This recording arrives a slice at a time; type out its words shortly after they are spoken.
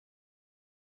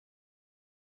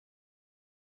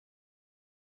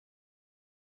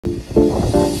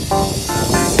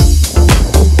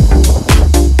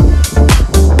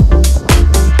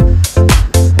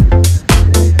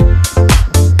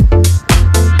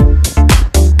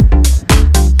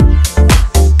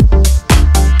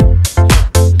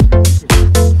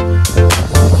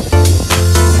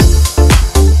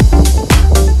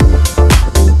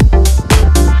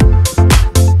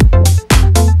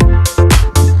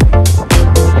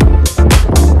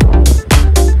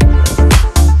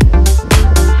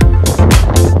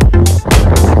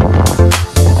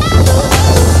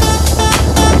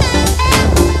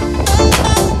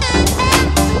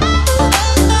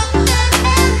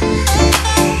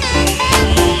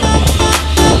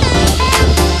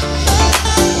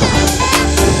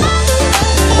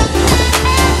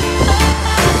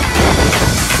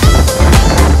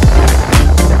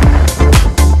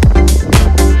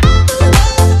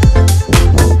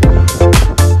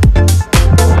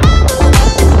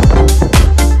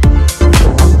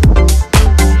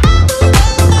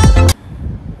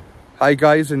Hi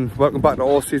guys, and welcome back to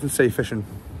All Season Sea Fishing.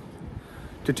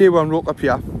 Today we're on roker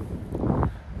pier.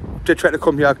 Did try to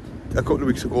come here a couple of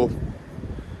weeks ago.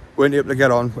 Weren't able to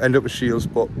get on, ended up with shields,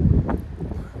 but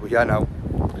we're here now.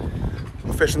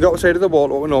 We're fishing the outside of the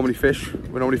water where we normally fish.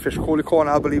 We normally fish Coley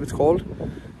Corner, I believe it's called.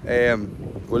 We're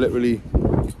literally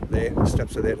there, the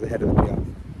steps are there to the head of the pier.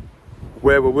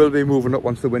 Where we will be moving up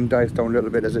once the wind dies down a little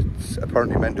bit, as it's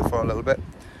apparently meant to for a little bit.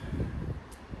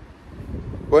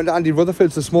 Went to Andy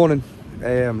Rutherford's this morning.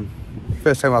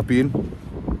 First time I've been.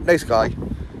 Nice guy.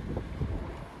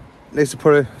 Nice to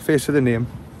put a face to the name.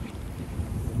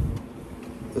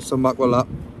 There's some mackerel that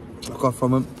I got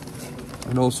from him.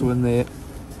 And also in there,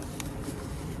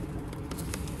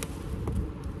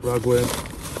 ragworm.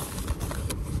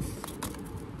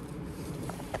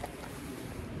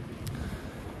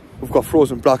 We've got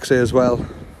frozen blacks here as well.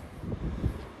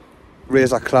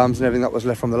 Razor clams and everything that was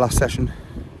left from the last session.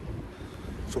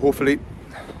 So hopefully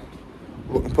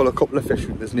we can pull a couple of fish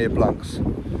with this near blanks.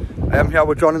 I am here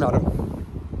with John and Adam.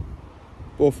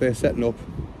 Both here setting up.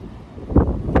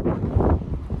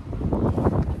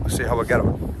 We'll see how we get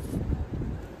on.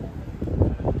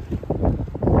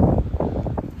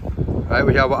 Right,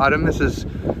 we're here with Adam. This is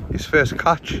his first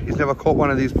catch. He's never caught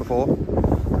one of these before.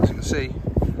 As you can see,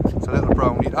 it's a little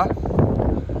brown eater.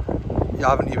 You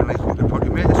haven't even like hooked it properly,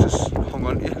 mate. It's just hung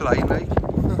on to your line like.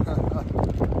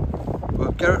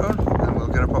 We'll get it on and we'll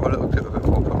get a proper little clip of it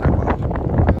before putting it back.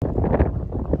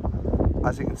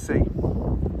 As you can see,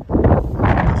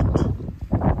 just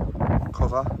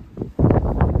cover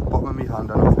bottom of my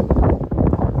hand or nothing.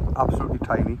 Absolutely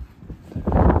tiny.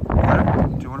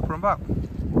 Adam, do you want to put them back?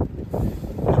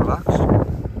 Just relax.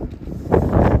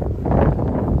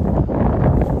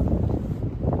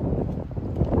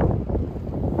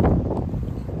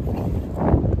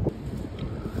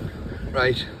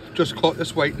 Right, just caught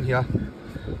this white in here.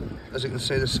 As you can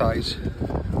see, the size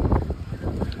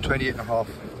 28.5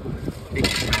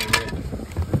 inches anyway.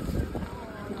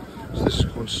 So this is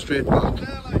going straight back.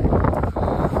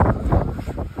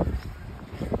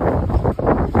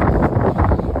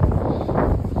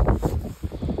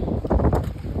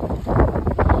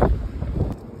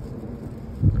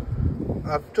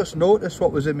 I've just noticed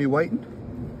what was in me whiting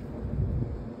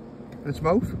in its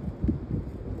mouth.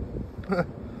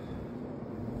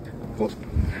 But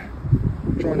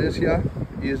John is here,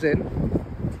 he is in.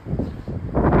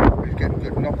 He's getting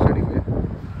good knocks anyway.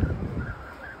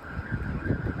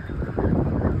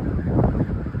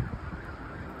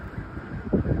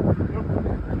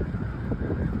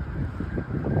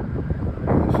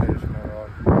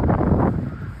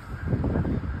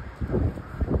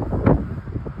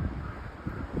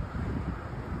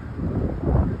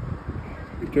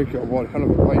 He took you one hell of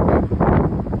a bite, man.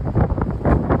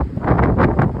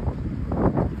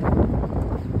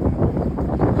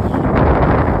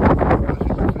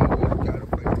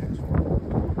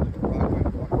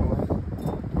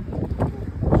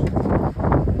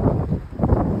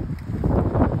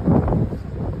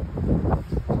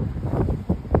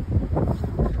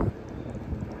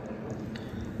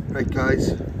 Right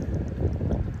guys,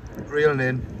 reeling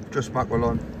in, just mackerel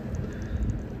on.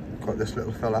 Got this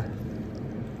little fella.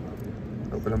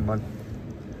 Look at him, man.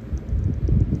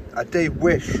 I do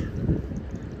wish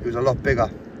he was a lot bigger.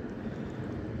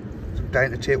 So I'm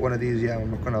dying to take one of these, yeah,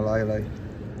 I'm not gonna lie, like.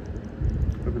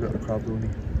 Look at the little crab, don't he?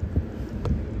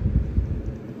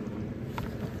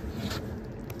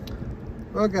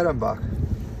 We'll get him back.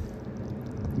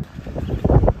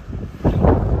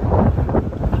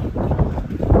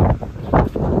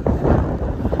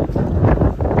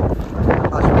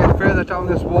 Down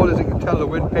this wall, as you can tell, the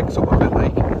wind picks up a bit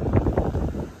like.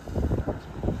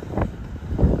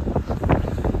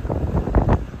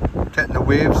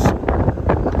 waves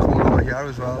coming over here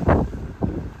as well.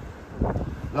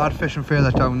 Lad fishing further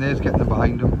down there is getting them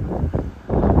behind him.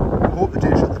 I hope they do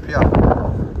shut the pier.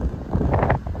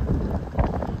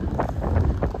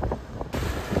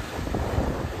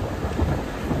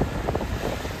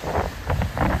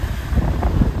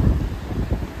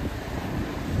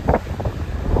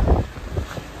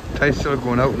 Tide's still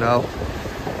going out now,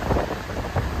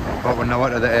 but we're now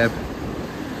out of the ebb.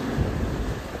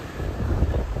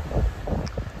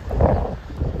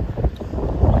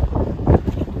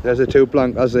 There's the two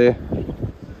blankers there.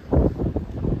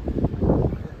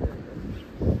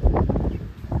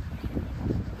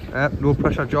 No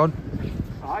pressure, John.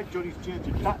 Aye, Johnny's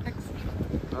changing tactics.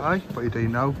 Aye, what are you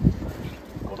doing now?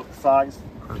 Got up the size.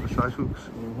 Got the size hooks.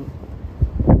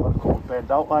 I can't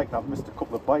bend out like that. I've missed a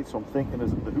couple of bites, so I'm thinking,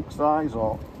 is it the hook size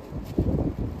or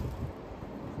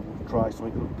we'll try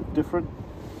something a little bit different?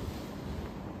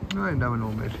 No, I never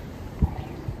know, mate.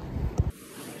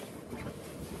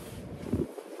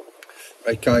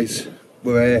 Right guys,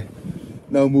 we're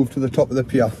now moved to the top of the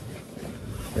pier.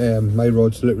 My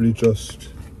rod's literally just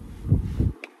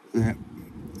there,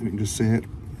 you can just see it.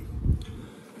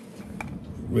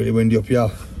 Really windy up here.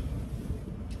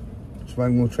 So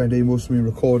I'm going to try and do most of my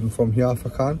recording from here if I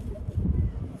can.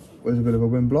 There's a bit of a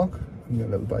wind block and get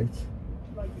a little bite.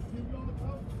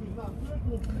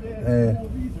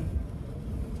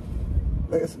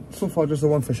 So far just the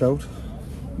one fish out,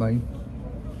 mine.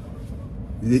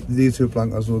 These two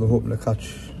blankers were hoping to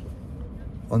catch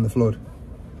on the flood.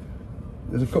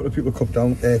 There's a couple of people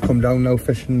come down now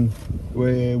fishing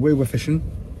where we were fishing,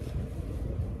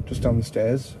 just down the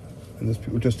stairs, and there's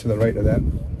people just to the right of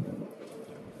them.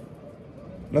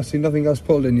 Not seen nothing else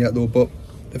pulled in yet though, but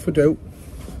if we do,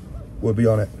 we'll be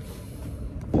on it.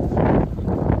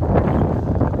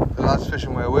 The lads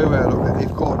fishing where we were, look,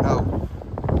 they've caught now.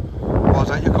 Was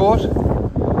that your caught?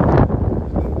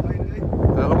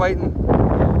 A little waiting.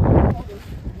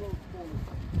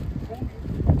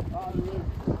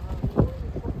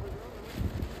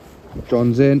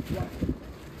 John's in.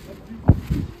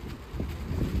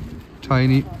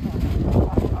 Tiny.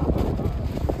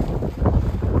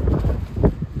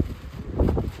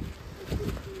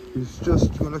 He's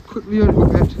just going to quickly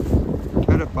unhook it,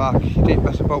 get it back. He didn't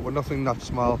mess about with nothing that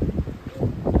small.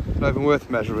 Not even worth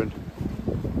measuring.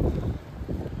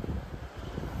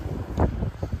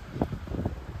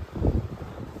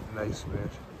 Nice,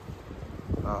 mate.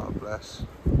 Ah, oh, bless.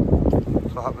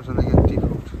 That's what happens when they get deep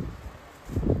hooked.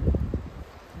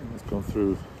 It's gone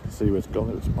through, see where it's gone,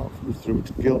 it's marked through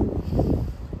its gill. You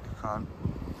can't.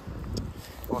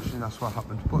 Fortunately, that's what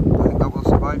happened, but I think that will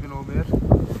survive, you know, mate.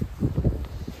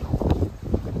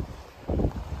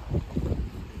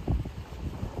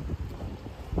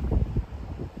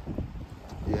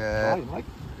 Yeah,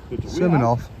 swimming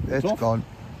off, it's gone.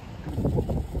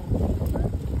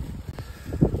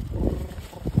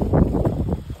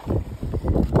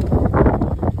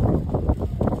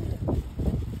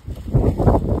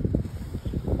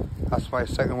 That's my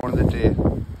second one of the day.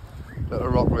 Little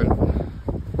rock ring,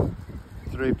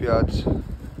 3 yards,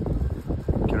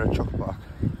 get a chuck back.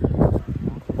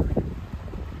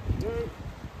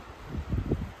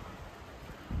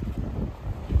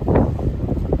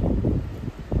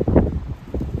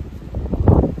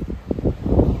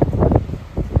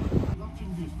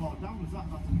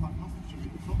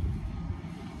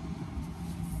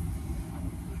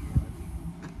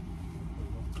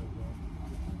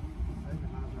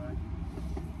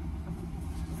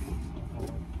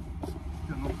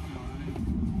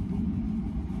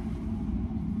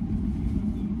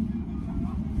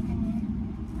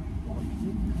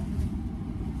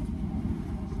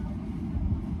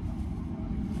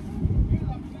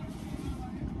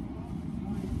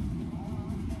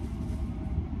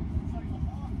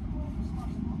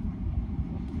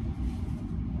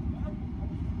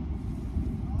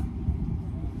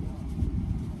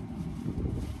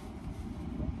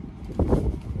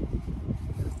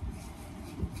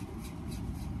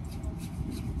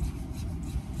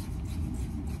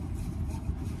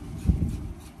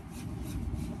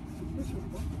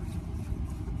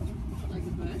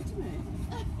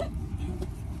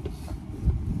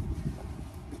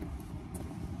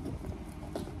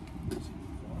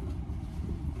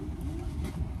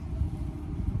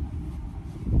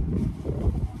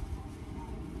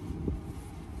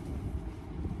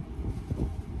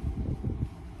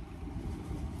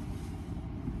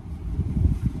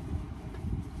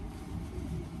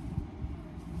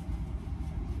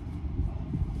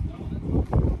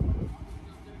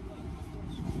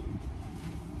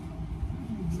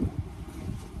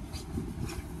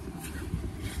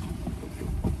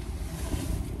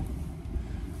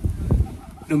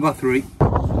 Number 3. That's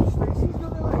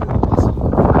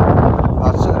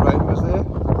it, right, was there.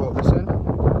 Brought this in.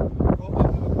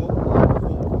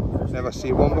 Never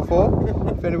seen one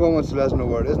before. If anyone wants to let us know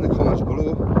where it is in the comments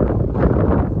below.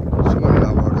 Someone will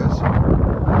know where it is.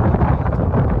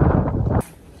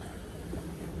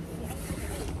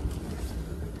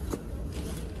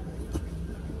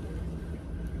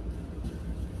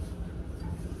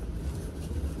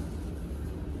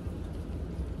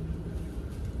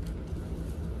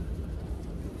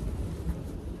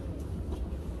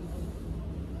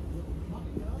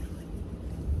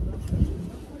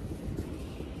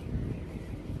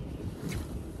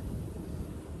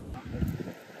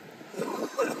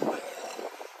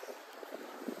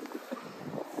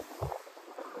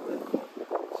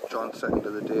 John's second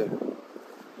of the day.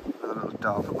 A little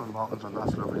dove up on the mountains on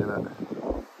that's lovely, isn't it?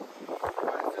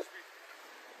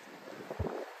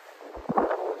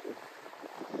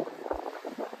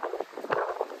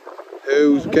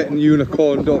 Who's getting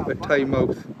unicorned up at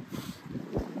Tynemouth?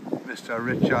 Mr.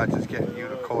 Richards is getting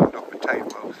unicorned up at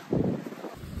Tynemouth.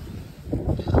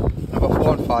 Number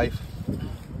 4 and 5.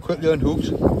 Quickly unhooked.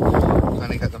 And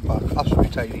then get them back. Absolutely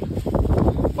tiny.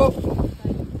 But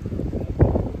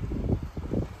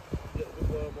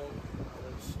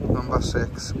number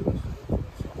 6.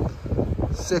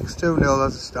 6-2-0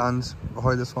 as it stands.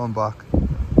 Behind this one back.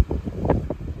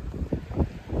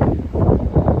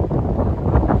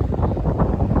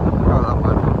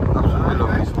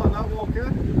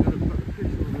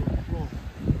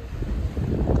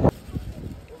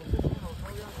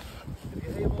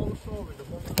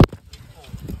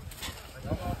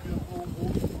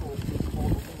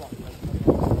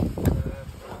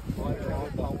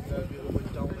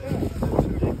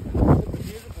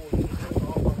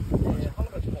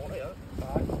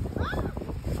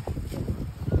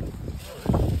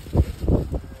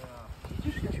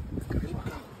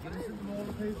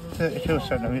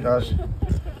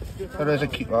 $32 There is a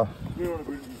keeper.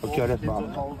 We'll get it back.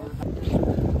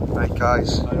 Right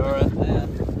guys,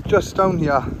 just down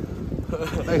here.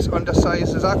 Nice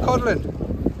undersized, is that codling?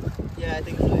 Yeah, I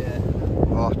think so, yeah.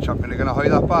 Oh champion, you're gonna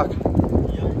hide that back?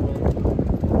 Yeah.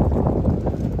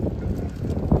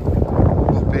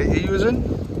 What bait are you using?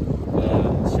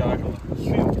 Shark.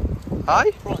 Shrimp.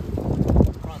 Aye? Prawn.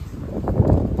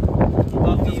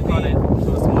 Just cut it to a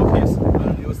small piece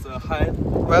and use the head.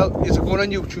 Well, is it going on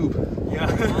YouTube? Yeah.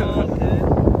 Okay.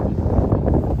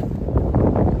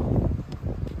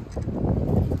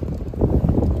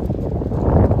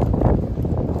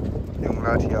 Young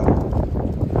lad here. Are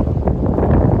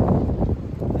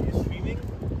you streaming?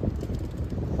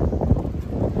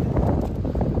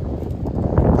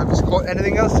 Have you caught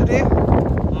anything else today?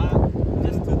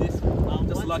 Just do this. I'm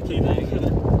just lucky that I get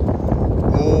it.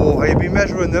 Oh, have you been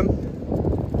measuring them?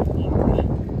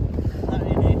 Not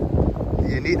really.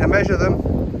 You need to measure them.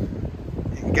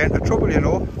 You can get into trouble, you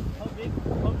know. How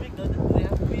big do they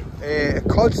have to be? A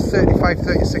cod's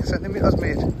 35-36 centimetres,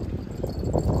 mate.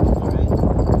 Alright.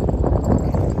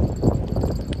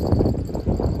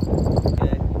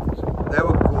 Okay. There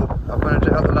we go. I've managed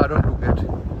to help the lad unhook it.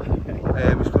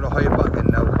 He's going to hire it back in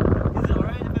now. Is it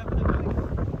alright if I put it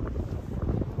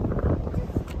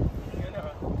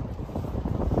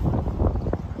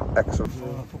back? Excellent.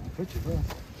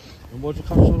 And what'd you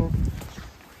catch on?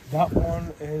 That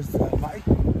one is the Matty.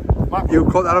 You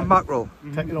caught that on mackerel?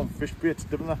 Take it on fish baits,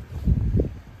 didn't they?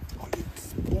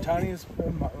 Tiniest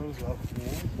mackerel as well.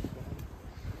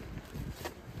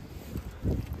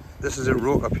 This is a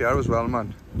roker pier as well,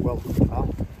 man. Well,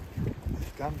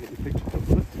 can get your picture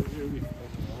of it.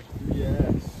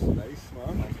 Yes, nice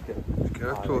man. Get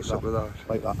a close up with that.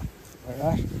 Like that. Like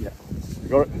that? Yeah. You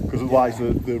got it? Because otherwise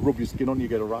they rub your skin on, you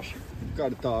get a rash.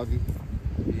 Got a doggy.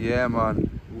 Yeah, man.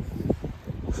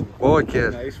 Boy,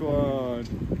 kid. Nice one.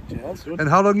 Cheers. And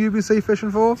how long you been sea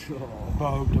fishing for?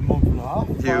 About a month and a half.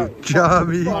 You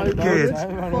jammy kid.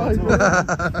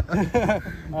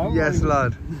 Yes,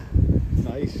 lad.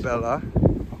 Nice. Belter.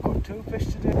 I've got 2 fish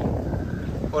today.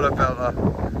 What a belter.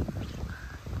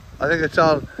 I think it's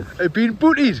all. It's been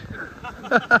bootied.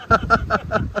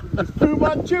 It's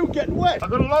 2-1-2 getting wet. I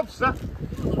got a lobster.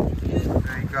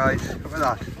 Hey guys, look at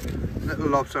that. Little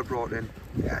lobster brought in.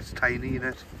 Yeah, it's tiny in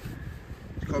it.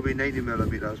 It's got to be 90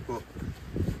 millimeters, but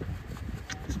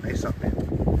it's nice up there.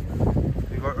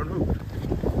 You got it unhooked.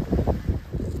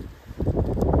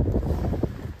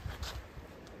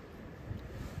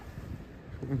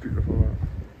 Something beautiful that.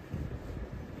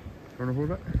 You want to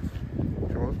hold it?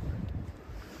 Sure.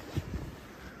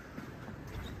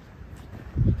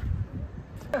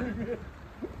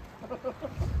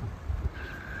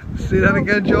 See that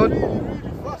again, John?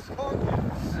 Really fast, aren't you?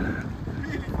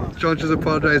 Really fast. John just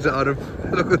apologised to Adam.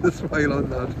 Look at the smile on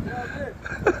that.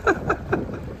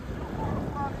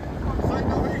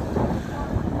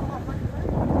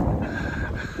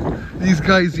 These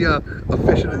guys here are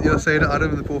fishing at the other side of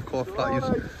Adam and they both caught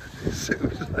flatties. He's sick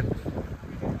of his life.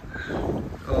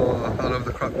 Oh, I love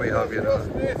the crack we have here now.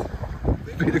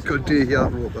 It's been a good day here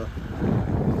at Roker.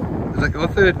 It's like our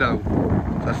third now.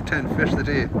 That's 10 fish a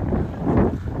day.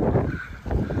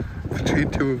 Between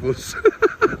two of us.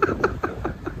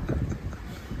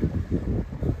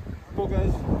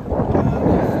 Buggers.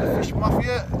 The fish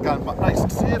mafia, going back nice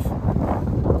and safe.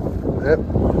 Yep,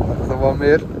 that's the one,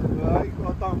 mate. Right,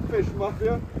 got damn fish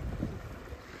mafia.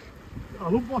 I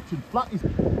love watching flatties.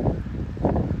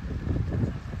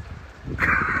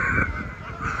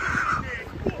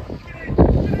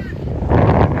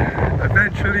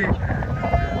 Eventually,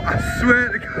 I swear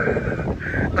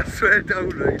down,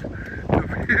 right,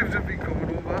 the waves have been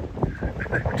coming over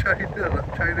and the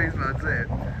Chinese lads there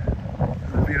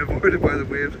have been avoided by the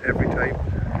waves every time,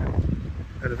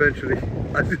 and eventually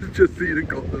I just seen and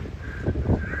got them.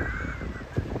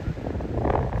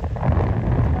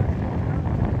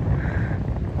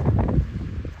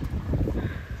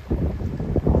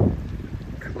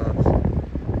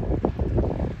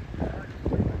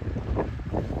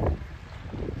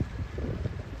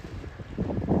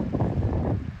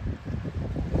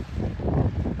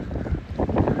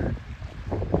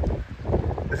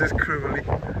 This is cruelly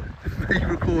me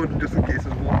recording just in case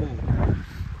there's one more.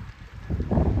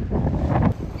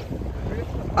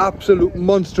 Absolute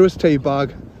monstrous tea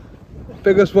bag.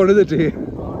 Biggest one of the day.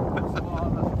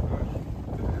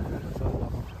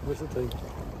 Where's the tea?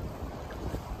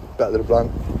 Better than a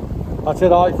blank. That's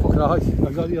it, aye. Fucking aye.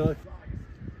 I got the eye.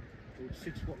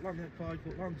 6 foot long, 5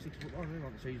 foot long, 6 foot long.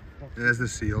 There's the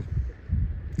seal.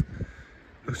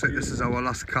 Looks like this is our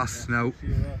last cast now.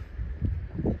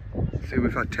 See,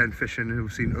 we've had 10 fish in and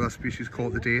we've seen other species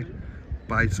caught today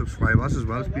by subscribers as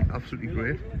well. It's been absolutely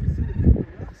great.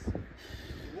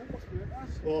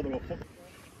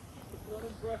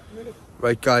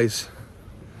 Right guys,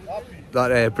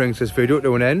 that brings this video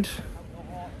to an end.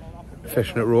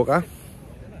 Fishing at Roker.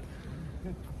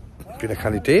 Been a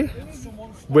canny day.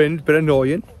 Wind, bit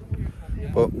annoying,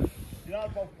 but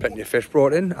plenty of fish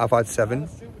brought in. I've had 7.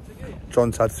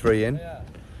 John's had 3 in.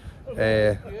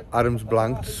 Adam's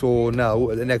blanked, so now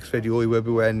at the next video he will be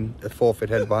wearing a forfeit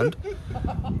headband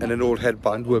and an old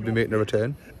headband will be making a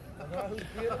return.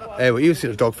 You've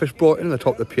seen a dogfish brought in on the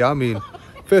top of the pier. I mean,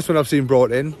 first one I've seen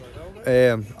brought in.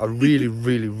 I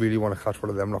really want to catch one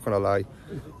of them, not going to lie.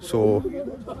 So,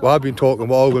 well, I've been talking,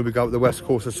 we're all going to be going to the west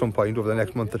coast at some point over the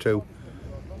next month or two.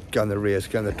 Getting the race,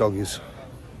 getting the doggies.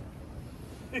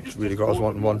 It's really got us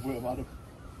wanting one.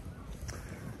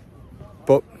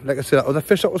 But like I said, that other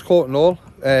fish that was caught and all,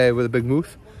 with a big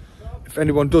mouth. If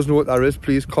anyone does know what that is,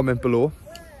 please comment below.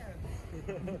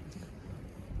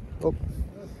 Oh.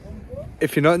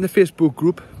 If you're not in the Facebook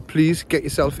group, please get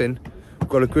yourself in. We've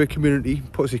got a great community,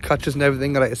 pussy catches and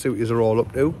everything. I like to see what you are all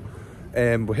up to.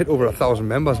 We hit over 1,000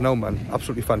 members now, man.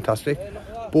 Absolutely fantastic.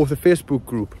 Both the Facebook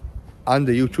group and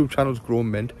the YouTube channel's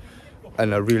grown mint,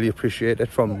 and I really appreciate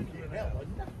it.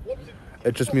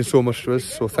 It just means so much to us.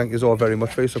 So thank you all very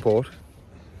much for your support.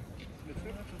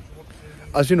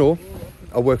 As you know,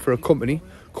 I work for a company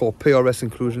called PRS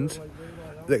Inclusions.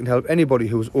 They can help anybody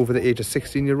who's over the age of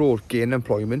 16-year-old gain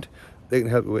employment. They can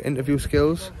help you with interview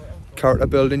skills, character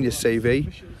building, your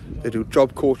CV. They do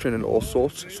job coaching and all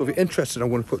sorts. So if you're interested, I'm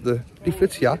going to put the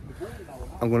leaflets here.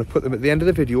 I'm going to put them at the end of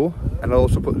the video, and I'll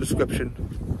also put the description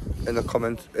in the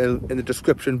comments in the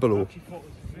description below.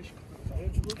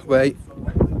 Right,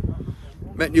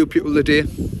 met new people today.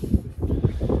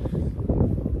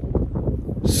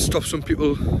 Stopped some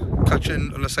people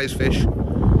catching undersized fish,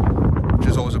 which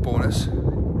is always a bonus.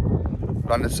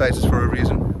 Landed sizes for a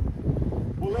reason.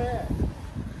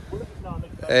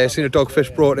 Seen a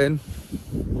dogfish brought in.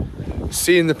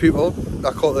 Seeing the people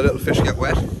that caught the little fish get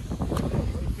wet.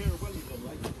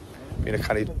 Been a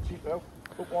canny.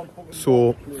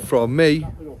 So from me,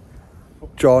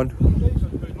 John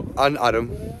and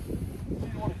Adam,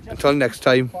 until next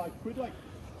time,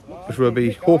 which will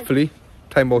be hopefully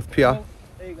Tynemouth Pier,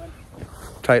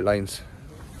 tight lines.